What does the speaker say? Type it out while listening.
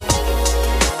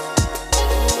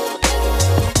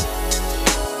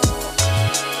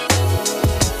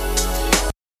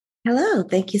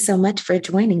Thank you so much for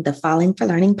joining the Falling for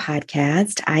Learning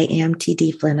podcast. I am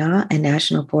TD Flinaw, a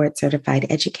National Board Certified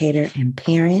Educator and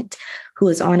parent who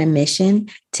is on a mission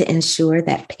to ensure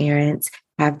that parents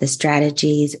have the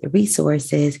strategies,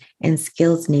 resources, and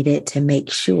skills needed to make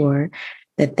sure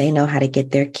that they know how to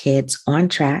get their kids on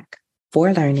track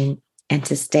for learning and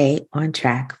to stay on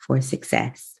track for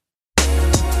success.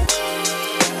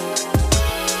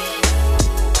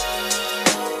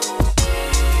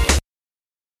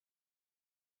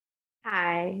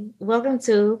 Hi, welcome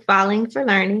to Falling for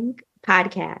Learning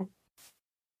podcast.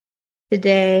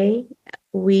 Today,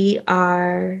 we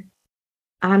are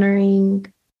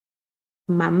honoring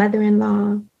my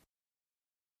mother-in-law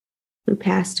who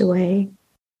passed away.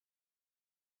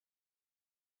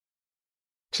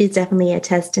 She's definitely a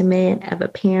testament of a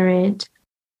parent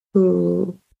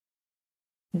who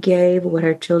gave what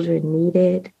her children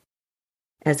needed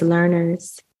as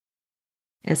learners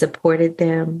and supported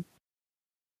them.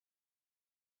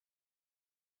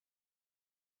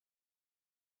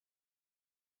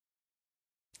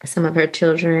 Some of her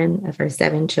children, of her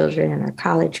 7 children, are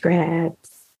college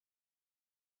grads.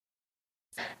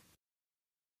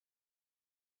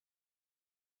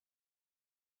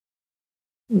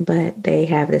 But they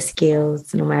have the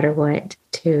skills, no matter what,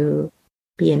 to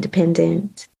be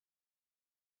independent.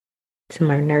 Some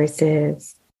are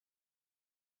nurses.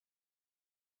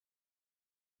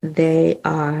 They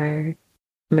are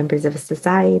members of a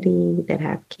society that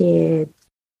have kids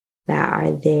that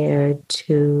are there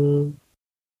to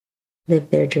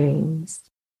live their dreams.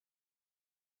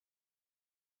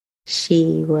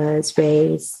 She was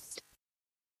raised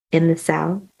in the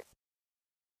South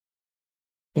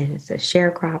and is a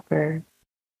sharecropper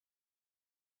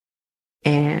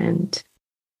and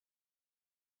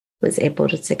was able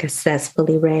to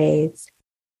successfully raise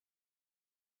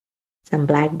some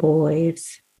Black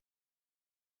boys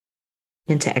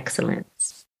into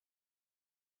excellence.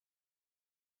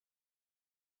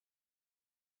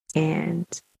 And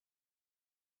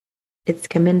it's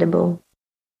commendable.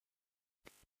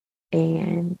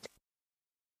 And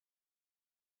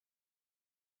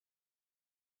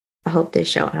I hope this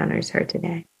show honors her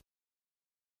today.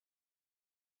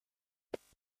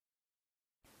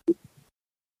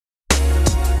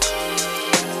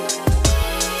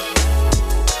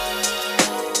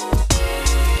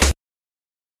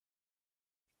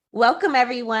 Welcome,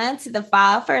 everyone, to the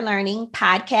Fall for Learning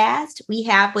podcast. We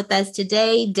have with us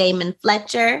today Damon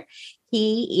Fletcher.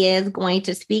 He is going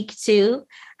to speak to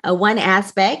one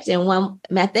aspect and one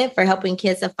method for helping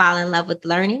kids to fall in love with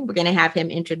learning. We're going to have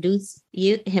him introduce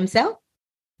himself.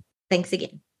 Thanks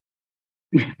again.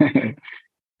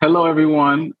 Hello,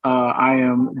 everyone. I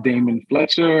am Damon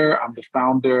Fletcher. I'm the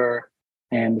founder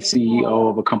and the CEO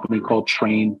of a company called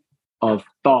Train of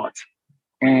Thought.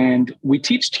 And we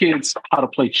teach kids how to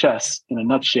play chess in a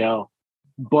nutshell,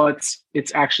 but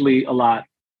it's actually a lot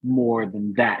more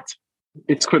than that.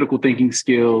 It's critical thinking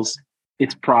skills,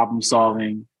 it's problem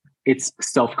solving, it's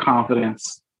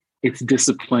self-confidence, it's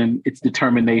discipline, it's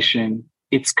determination,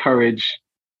 it's courage,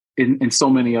 and so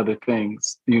many other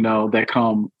things, that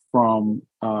come from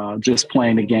just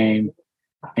playing the game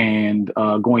and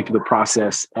going through the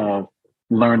process of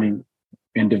learning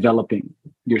and developing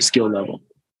your skill level.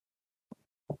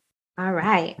 All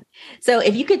right. So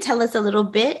if you could tell us a little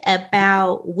bit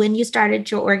about when you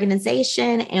started your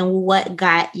organization and what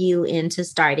got you into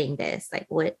starting this, like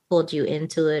what pulled you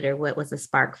into it or what was a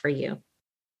spark for you?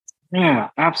 Yeah,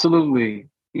 absolutely.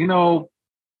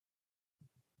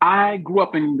 I grew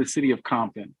up in the city of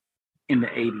Compton in the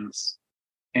 80s,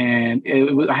 and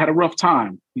I had a rough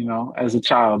time, as a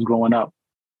child growing up,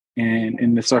 and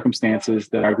in the circumstances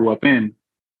that I grew up in.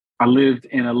 I lived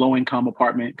in a low-income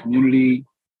apartment community,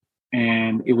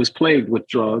 and it was plagued with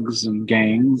drugs and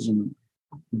gangs and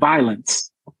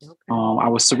violence. Okay. I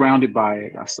was surrounded by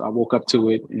it. I woke up to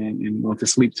it and went to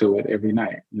sleep to it every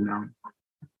night,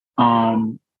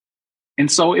 And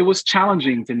so it was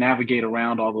challenging to navigate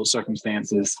around all those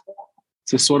circumstances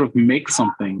to sort of make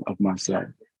something of myself,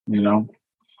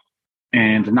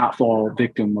 and not fall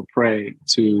victim or prey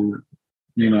to,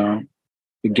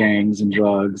 the gangs and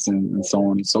drugs and so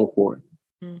on and so forth.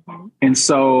 Mm-hmm. And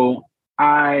so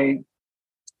I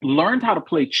learned how to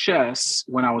play chess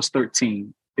when I was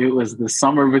 13. It was the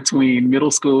summer between middle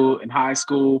school and high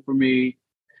school for me.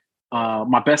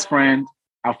 My best friend,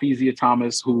 Alphezia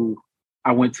Thomas, who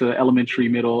I went to elementary,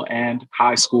 middle, and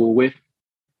high school with,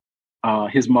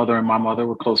 his mother and my mother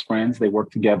were close friends. They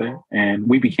worked together and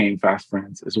we became fast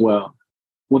friends as well.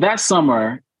 Well, that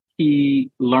summer,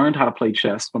 he learned how to play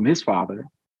chess from his father.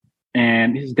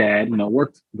 And his dad,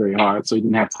 worked very hard, so he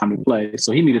didn't have time to play.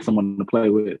 So he needed someone to play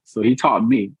with. So he taught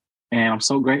me. And I'm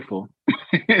so grateful.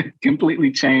 It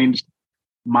completely changed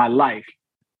my life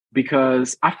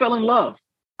because I fell in love.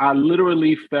 I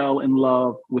literally fell in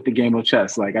love with the game of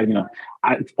chess. Like,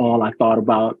 it's all I thought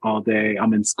about all day.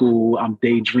 I'm in school, I'm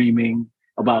daydreaming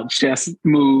about chess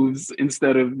moves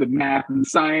instead of the math and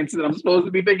science that I'm supposed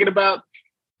to be thinking about.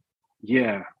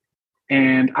 Yeah.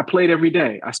 And I played every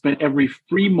day. I spent every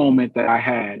free moment that I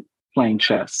had playing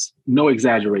chess. No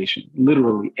exaggeration.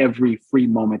 Literally every free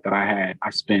moment that I had,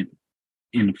 I spent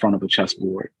in front of a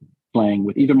chessboard playing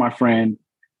with either my friend.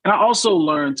 And I also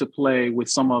learned to play with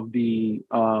some of the,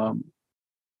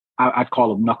 I'd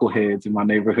call them knuckleheads in my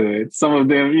neighborhood. Some of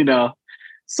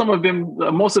them,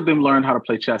 most of them learned how to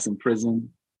play chess in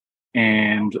prison.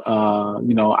 And,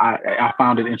 I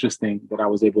found it interesting that I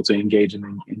was able to engage in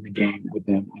the game with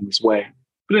them in this way.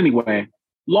 But anyway,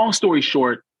 long story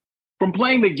short, from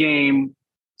playing the game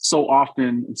so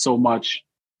often and so much,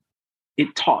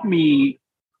 it taught me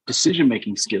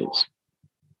decision-making skills.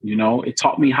 It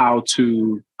taught me how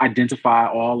to identify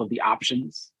all of the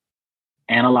options,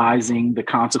 analyzing the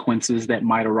consequences that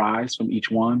might arise from each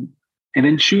one, and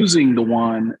then choosing the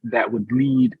one that would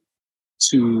lead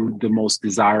to the most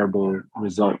desirable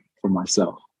result for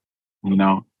myself,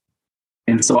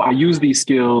 And so I use these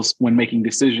skills when making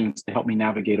decisions to help me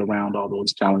navigate around all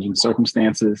those challenging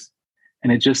circumstances.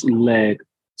 And it just led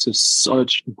to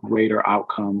such greater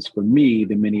outcomes for me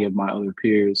than many of my other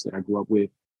peers that I grew up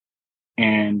with.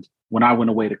 And when I went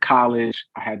away to college,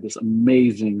 I had this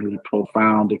amazingly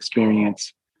profound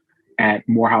experience at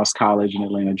Morehouse College in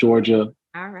Atlanta, Georgia.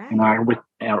 All right. And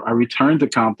I returned to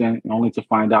Compton only to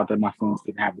find out that my friends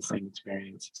didn't have the same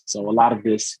experience. So a lot of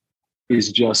this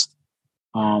is just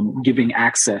giving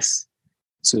access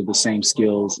to the same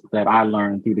skills that I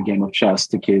learned through the game of chess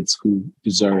to kids who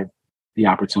deserve the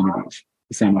opportunities,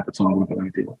 the same opportunity that I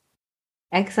did.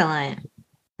 Excellent.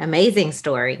 Amazing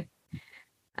story.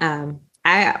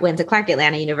 I went to Clark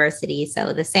Atlanta University,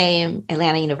 so the same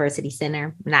Atlanta University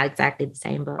Center, not exactly the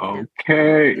same, but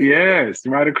okay, yes,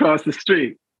 right across the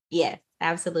street. Yes,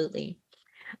 absolutely.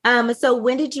 So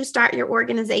when did you start your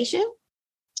organization?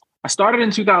 I started in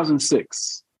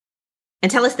 2006.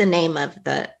 And tell us the name of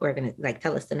the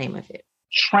tell us the name of it.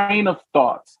 Train of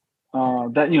Thought.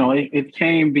 It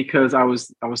came because I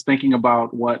was thinking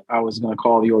about what I was going to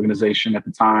call the organization at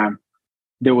the time.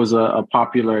 There was a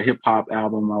popular hip hop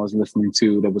album I was listening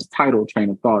to that was titled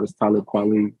Train of Thought. It's Talib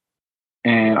Kweli.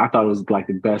 And I thought it was like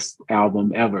the best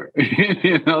album ever,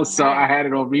 so I had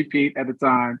it on repeat at the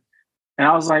time. And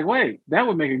I was like, wait, that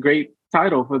would make a great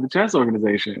title for the chess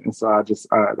organization. And so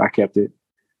I kept it.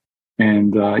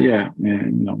 And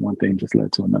one thing just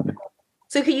led to another.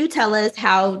 So can you tell us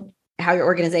how your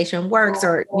organization works,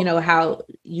 or, how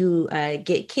you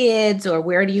get kids, or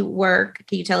where do you work?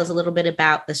 Can you tell us a little bit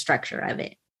about the structure of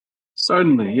it?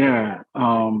 Certainly, yeah.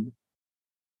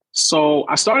 So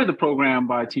I started the program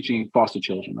by teaching foster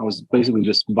children. I was basically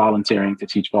just volunteering to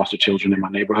teach foster children in my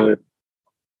neighborhood.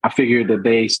 I figured that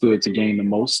they stood to gain the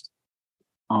most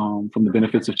from the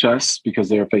benefits of chess because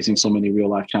they're facing so many real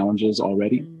life challenges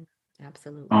already.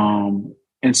 Absolutely.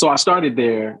 And so I started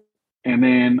there. And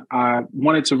then I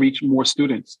wanted to reach more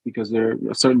students because there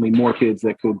are certainly more kids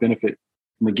that could benefit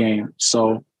from the game.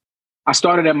 So I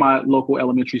started at my local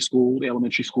elementary school, the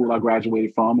elementary school I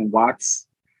graduated from in Watts,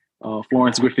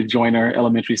 Florence Griffith Joyner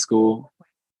Elementary School.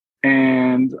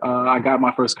 And I got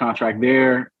my first contract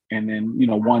there. And then,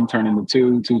 1 turned into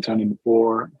 2, 2 turned into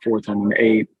 4, 4 turned into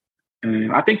 8.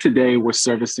 And I think today we're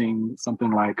servicing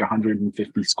something like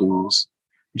 150 schools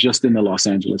just in the Los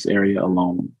Angeles area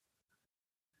alone.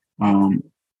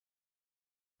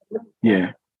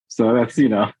 Yeah. So that's,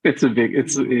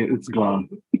 it's grown.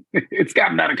 It's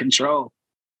gotten out of control.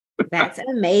 That's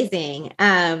amazing.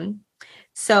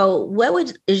 So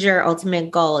what is your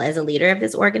ultimate goal as a leader of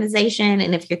this organization?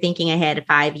 And if you're thinking ahead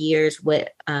 5 years,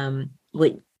 what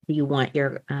do you want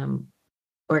your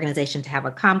organization to have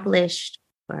accomplished,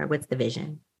 or what's the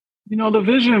vision? The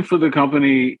vision for the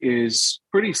company is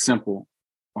pretty simple.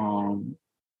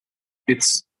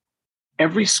 It's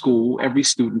every school, every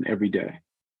student, every day.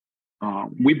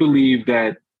 We believe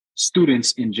that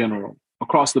students in general,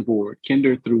 across the board,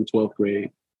 kinder through 12th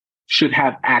grade, should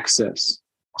have access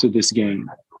to this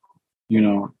game,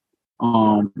 no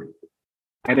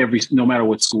matter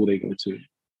what school they go to.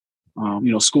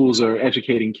 Schools are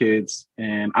educating kids,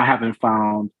 and I haven't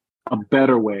found a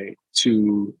better way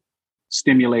to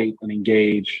stimulate and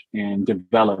engage and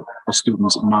develop a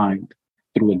student's mind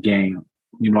through a game.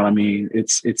 You know what I mean?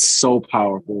 It's so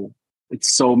powerful.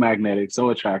 It's so magnetic, so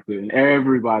attractive, and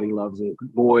everybody loves it.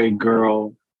 Boy,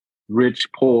 girl, rich,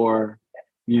 poor,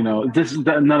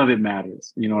 None of it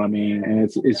matters. You know what I mean? And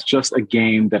it's just a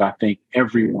game that I think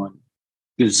everyone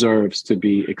deserves to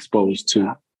be exposed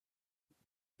to.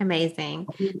 Amazing.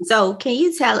 So can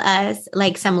you tell us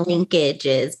like some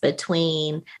linkages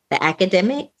between the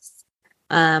academics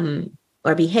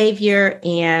or behavior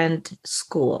and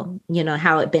school,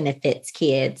 how it benefits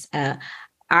kids?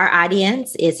 Our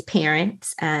audience is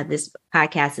parents. This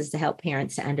podcast is to help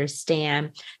parents to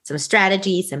understand some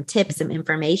strategies, some tips, some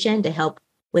information to help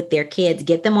with their kids,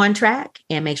 get them on track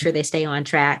and make sure they stay on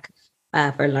track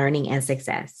for learning and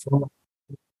success.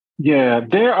 Yeah,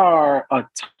 there are a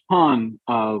ton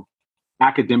of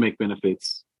academic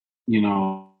benefits,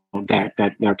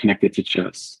 that are connected to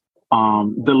chess.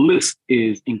 The list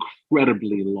is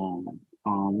incredibly long,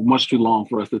 much too long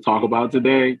for us to talk about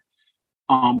today.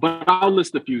 But I'll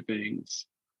list a few things.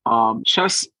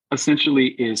 Chess essentially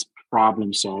is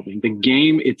problem solving. The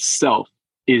game itself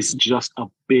is just a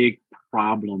big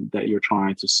problem that you're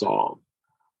trying to solve.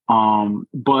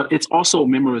 But it's also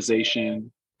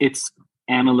memorization, it's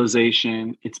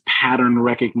analyzation, it's pattern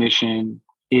recognition,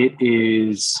 it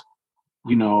is,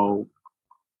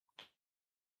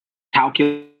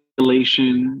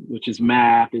 calculation, which is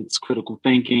math, it's critical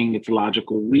thinking, it's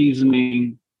logical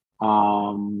reasoning.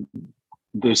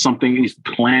 There's something, it's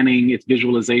planning, it's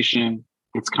visualization,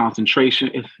 it's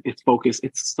concentration, it's focus.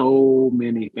 It's so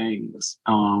many things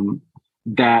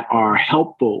that are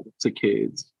helpful to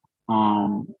kids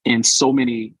in so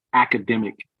many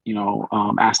academic,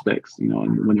 aspects,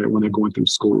 when they're going through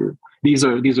school. These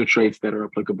are traits that are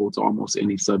applicable to almost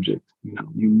any subject.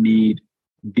 You need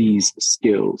these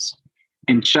skills,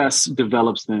 and chess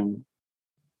develops them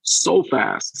so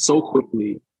fast, so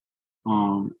quickly.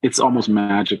 It's almost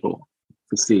magical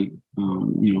to see,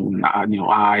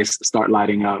 eyes start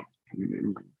lighting up.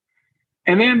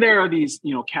 And then there are these,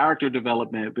 character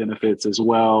development benefits as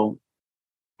well.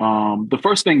 The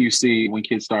first thing you see when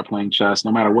kids start playing chess,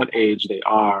 no matter what age they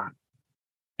are,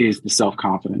 is the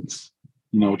self-confidence.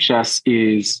 Chess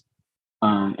is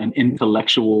an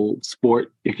intellectual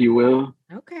sport, if you will.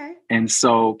 Okay. And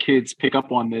so kids pick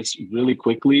up on this really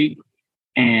quickly.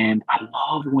 And I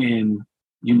love when,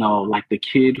 like the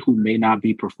kid who may not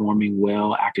be performing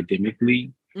well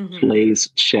academically plays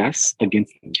chess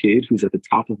against the kid who's at the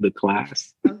top of the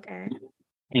class. Okay.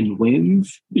 And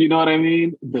wins. You know what I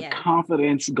mean? The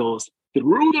confidence goes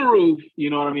through the roof. You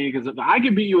know what I mean? Because if I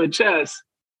can beat you at chess,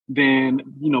 then,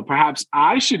 perhaps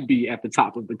I should be at the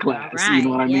top of the class. Right. You know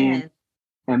what I mean?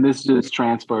 And this just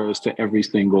transfers to every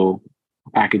single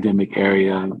academic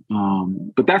area.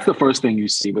 But that's the first thing you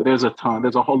see. But there's a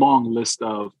whole long list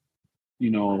of,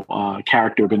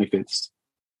 character benefits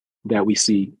that we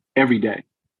see every day.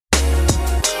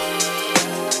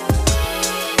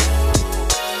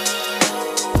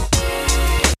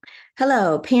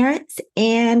 Hello, parents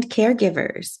and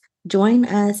caregivers. Join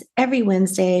us every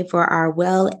Wednesday for our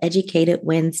Well Educated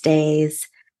Wednesdays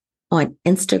on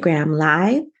Instagram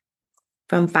Live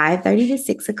from 5:30 to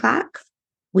 6 o'clock.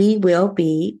 We will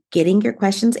be getting your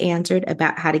questions answered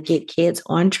about how to get kids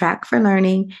on track for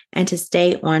learning and to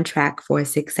stay on track for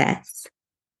success.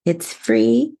 It's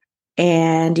free,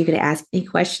 and you can ask any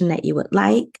question that you would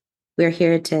like. We're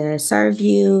here to serve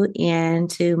you and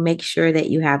to make sure that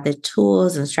you have the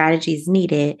tools and strategies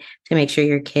needed to make sure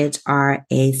your kids are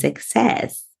a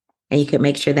success. And you can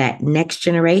make sure that next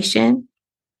generation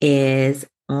is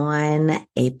on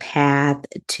a path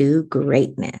to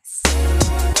greatness.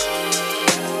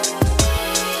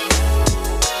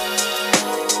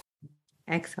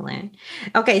 Excellent.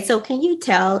 Okay, so can you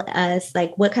tell us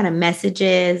like what kind of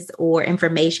messages or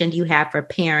information do you have for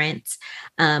parents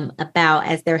about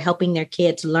as they're helping their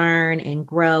kids learn and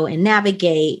grow and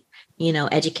navigate,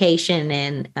 education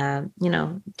and,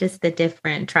 just the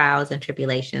different trials and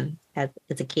tribulations as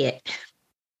a kid?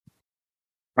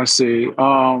 I see.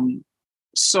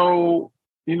 So,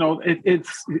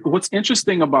 it's what's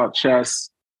interesting about chess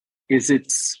is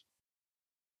it's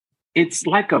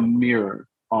like a mirror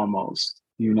almost.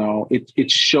 It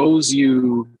shows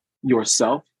you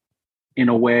yourself in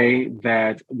a way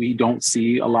that we don't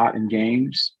see a lot in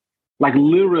games. Like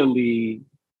literally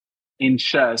in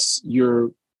chess, you're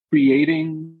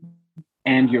creating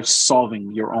and you're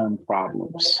solving your own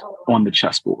problems on the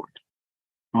chessboard.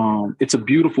 It's a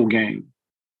beautiful game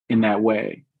in that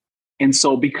way. And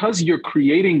so because you're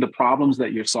creating the problems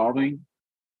that you're solving,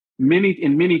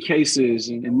 in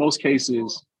most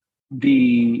cases,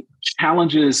 the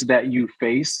challenges that you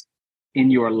face in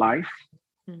your life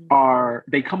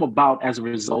they come about as a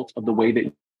result of the way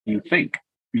that you think,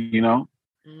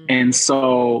 And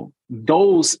so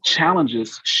those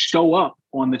challenges show up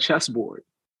on the chessboard.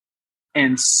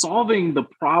 And solving the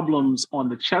problems on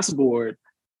the chessboard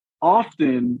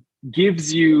often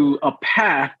gives you a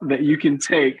path that you can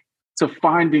take to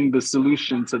finding the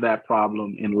solution to that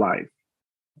problem in life.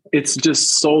 It's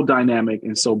just so dynamic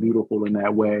and so beautiful in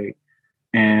that way.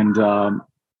 And,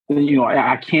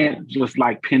 I can't just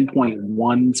like pinpoint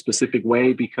one specific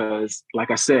way because, like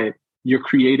I said, you're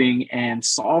creating and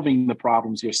solving the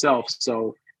problems yourself.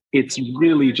 So it's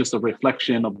really just a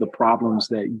reflection of the problems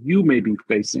that you may be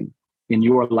facing in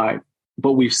your life.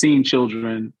 But we've seen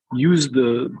children use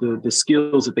the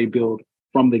skills that they build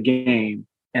from the game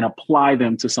and apply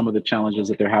them to some of the challenges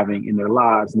that they're having in their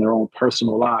lives, in their own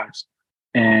personal lives.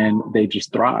 And they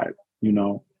just thrive,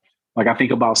 Like I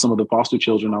think about some of the foster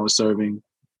children I was serving.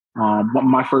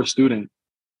 My first student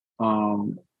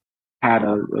had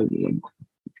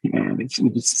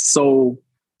it was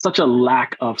such a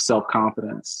lack of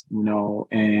self-confidence,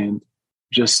 and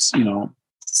just,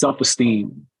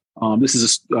 self-esteem. This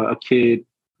is a kid,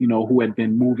 who had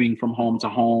been moving from home to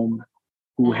home,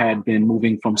 who had been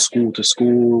moving from school to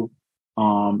school,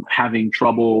 having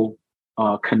trouble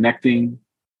connecting,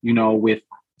 with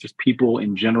just people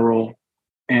in general,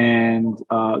 and,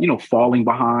 falling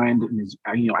behind,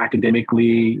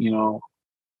 academically,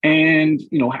 and,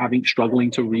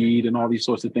 struggling to read and all these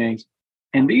sorts of things.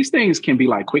 And these things can be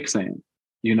like quicksand,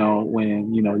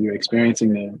 when, you're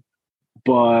experiencing them.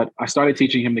 But I started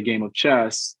teaching him the game of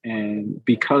chess. And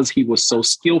because he was so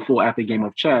skillful at the game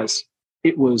of chess,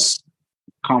 it was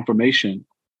confirmation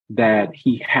that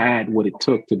he had what it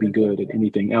took to be good at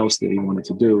anything else that he wanted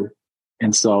to do.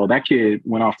 And so that kid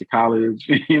went off to college,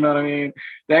 you know what I mean?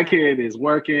 That kid is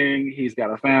working, he's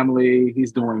got a family,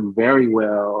 he's doing very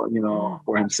well,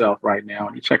 for himself right now.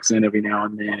 And he checks in every now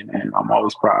and then, and I'm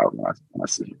always proud when I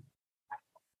see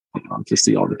him, to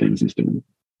see all the things he's doing.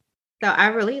 So I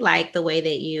really like the way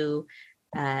that you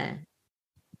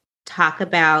talk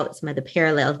about some of the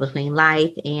parallels between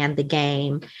life and the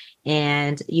game.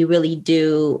 And you really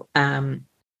do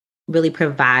really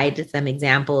provide some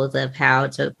examples of how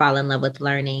to fall in love with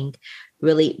learning,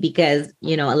 really, because,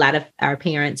 a lot of our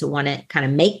parents want to kind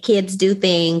of make kids do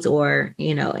things or,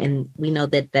 and we know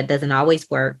that that doesn't always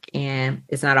work and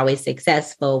it's not always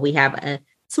successful. We have a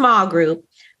small group,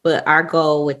 but our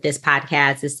goal with this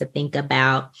podcast is to think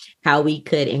about how we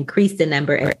could increase the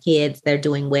number of kids that are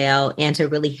doing well and to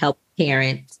really help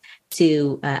parents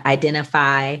to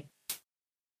identify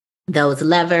those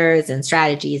levers and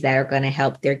strategies that are going to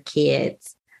help their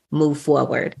kids move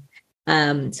forward.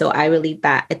 So I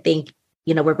think,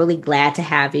 we're really glad to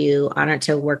have you, honored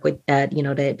to work with, to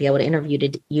be able to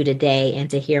interview you today and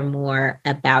to hear more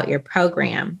about your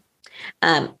program.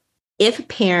 If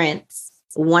parents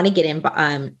want to get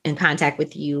in contact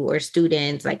with you or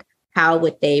students, like how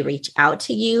would they reach out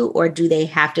to you, or do they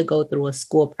have to go through a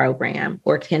school program,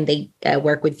 or can they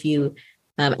work with you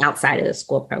outside of the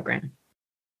school program?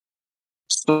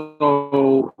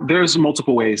 So there's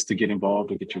multiple ways to get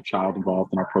involved or get your child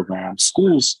involved in our program.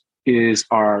 Schools is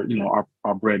our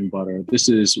bread and butter. This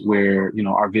is where,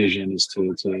 our vision is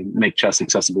to make chess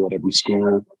accessible at every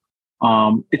school.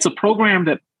 It's a program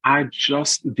that I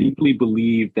just deeply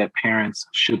believe that parents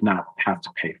should not have to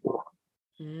pay for.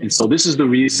 And so this is the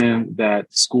reason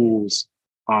that schools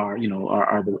are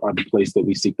the place that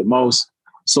we seek the most.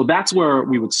 So that's where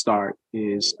we would start,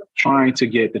 is trying to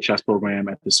get the chess program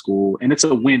at the school. And it's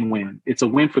a win-win. It's a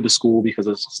win for the school because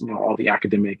of all the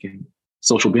academic and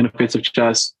social benefits of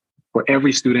chess for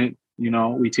every student,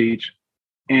 we teach.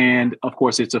 And of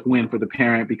course, it's a win for the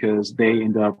parent because they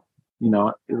end up,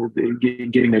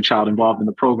 getting their child involved in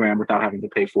the program without having to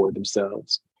pay for it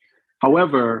themselves.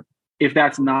 However, if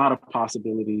that's not a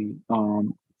possibility,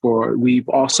 we've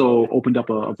also opened up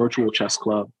a virtual chess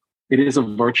club. It is a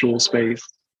virtual space,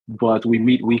 but we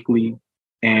meet weekly,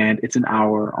 and it's an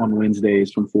hour on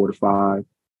Wednesdays from 4 to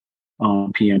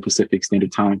 5 p.m. Pacific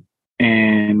Standard Time.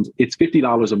 And it's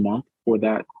 $50 a month for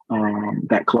that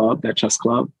club, that chess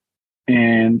club.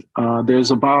 And there's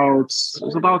about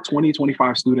 20,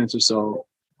 25 students or so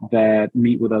that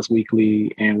meet with us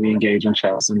weekly, and we engage in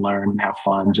chess and learn and have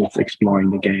fun just exploring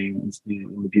the games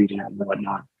and the beauty and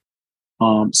whatnot.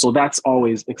 So that's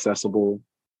always accessible.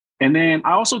 And then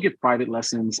I also give private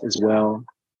lessons as well.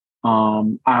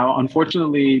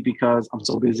 Unfortunately, because I'm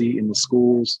so busy in the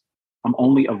schools, I'm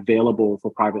only available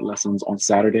for private lessons on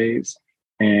Saturdays.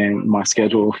 And my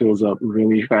schedule fills up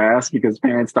really fast because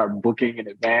parents start booking in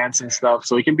advance and stuff.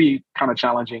 So it can be kind of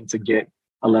challenging to get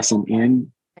a lesson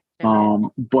in.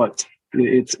 But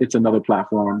it's another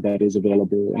platform that is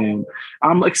available, and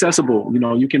I'm accessible.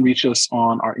 You can reach us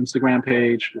on our Instagram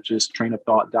page, which is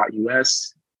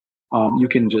trainofthought.us. You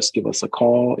can just give us a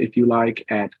call if you like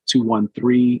at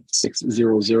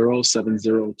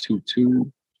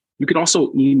 213-600-7022. You can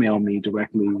also email me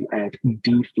directly at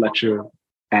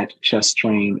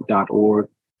dfletcher@chesstrain.org.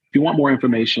 If you want more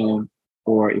information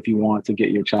or if you want to get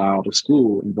your child or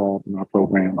school involved in our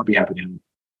program, I'll be happy to.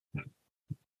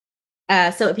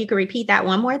 So if you could repeat that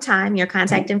one more time, your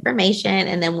contact information,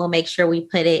 and then we'll make sure we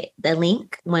put the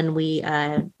link when we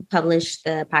publish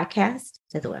the podcast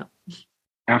as well.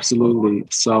 Absolutely.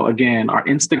 So again, our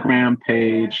Instagram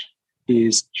page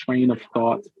is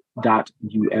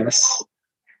trainofthought.us.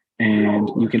 And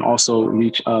you can also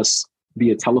reach us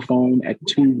via telephone at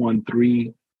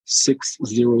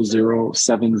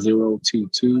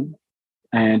 213-600-7022.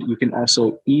 And you can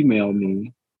also email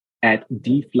me at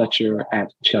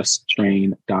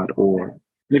dfletcher@chesstrain.org. And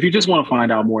if you just want to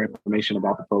find out more information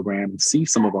about the program and see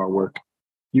some of our work,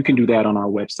 you can do that on our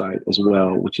website as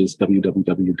well, which is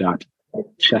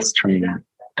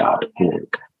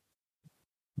www.chesstrain.org.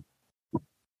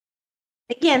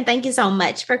 Again, thank you so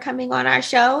much for coming on our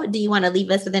show. Do you want to leave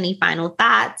us with any final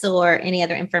thoughts or any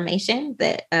other information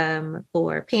that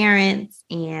for parents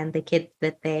and the kids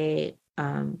that they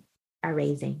are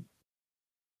raising?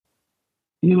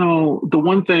 You know, the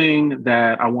one thing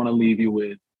that I want to leave you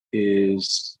with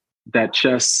is that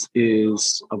chess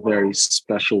is a very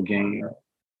special game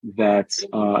that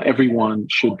everyone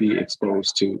should be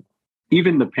exposed to,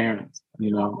 even the parents,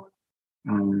 you know.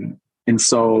 And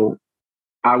so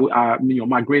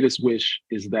my greatest wish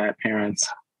is that parents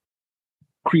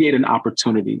create an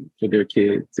opportunity for their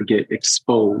kids to get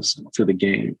exposed to the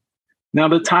game. Now,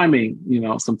 the timing,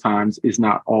 sometimes is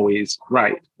not always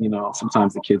right.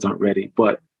 Sometimes the kids aren't ready,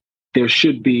 but there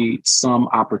should be some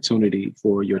opportunity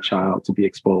for your child to be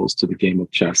exposed to the game of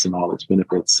chess and all its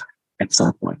benefits at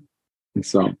some point. And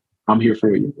so I'm here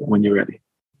for you when you're ready.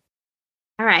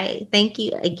 All right. Thank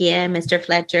you again, Mr.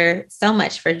 Fletcher, so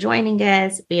much for joining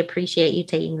us. We appreciate you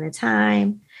taking the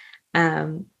time.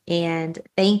 And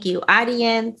thank you,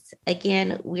 audience.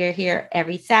 Again, we're here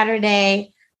every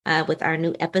Saturday with our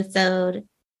new episode.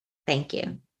 Thank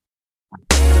you.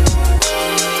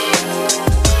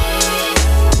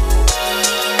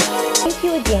 Thank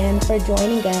you again for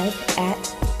joining us at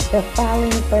the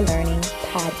Falling for Learning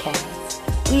podcast.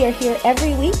 We are here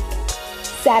every week.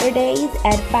 Saturdays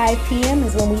at 5 p.m.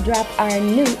 is when we drop our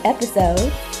new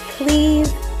episode.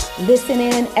 Please listen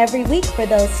in every week for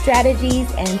those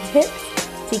strategies and tips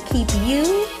to keep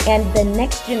you and the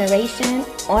next generation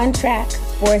on track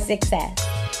for success.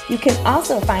 You can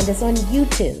also find us on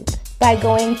YouTube by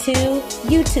going to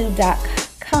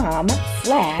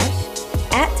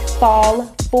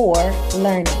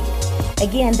youtube.com/@fall4learning.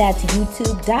 Again, that's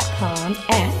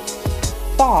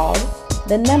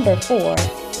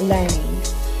youtube.com/fall4learning.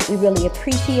 We really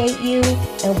appreciate you,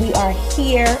 and we are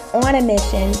here on a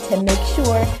mission to make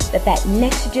sure that that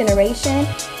next generation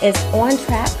is on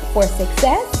track for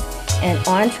success and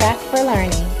on track for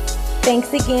learning.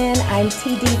 Thanks again. I'm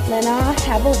TD Flinna.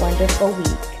 Have a wonderful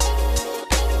week.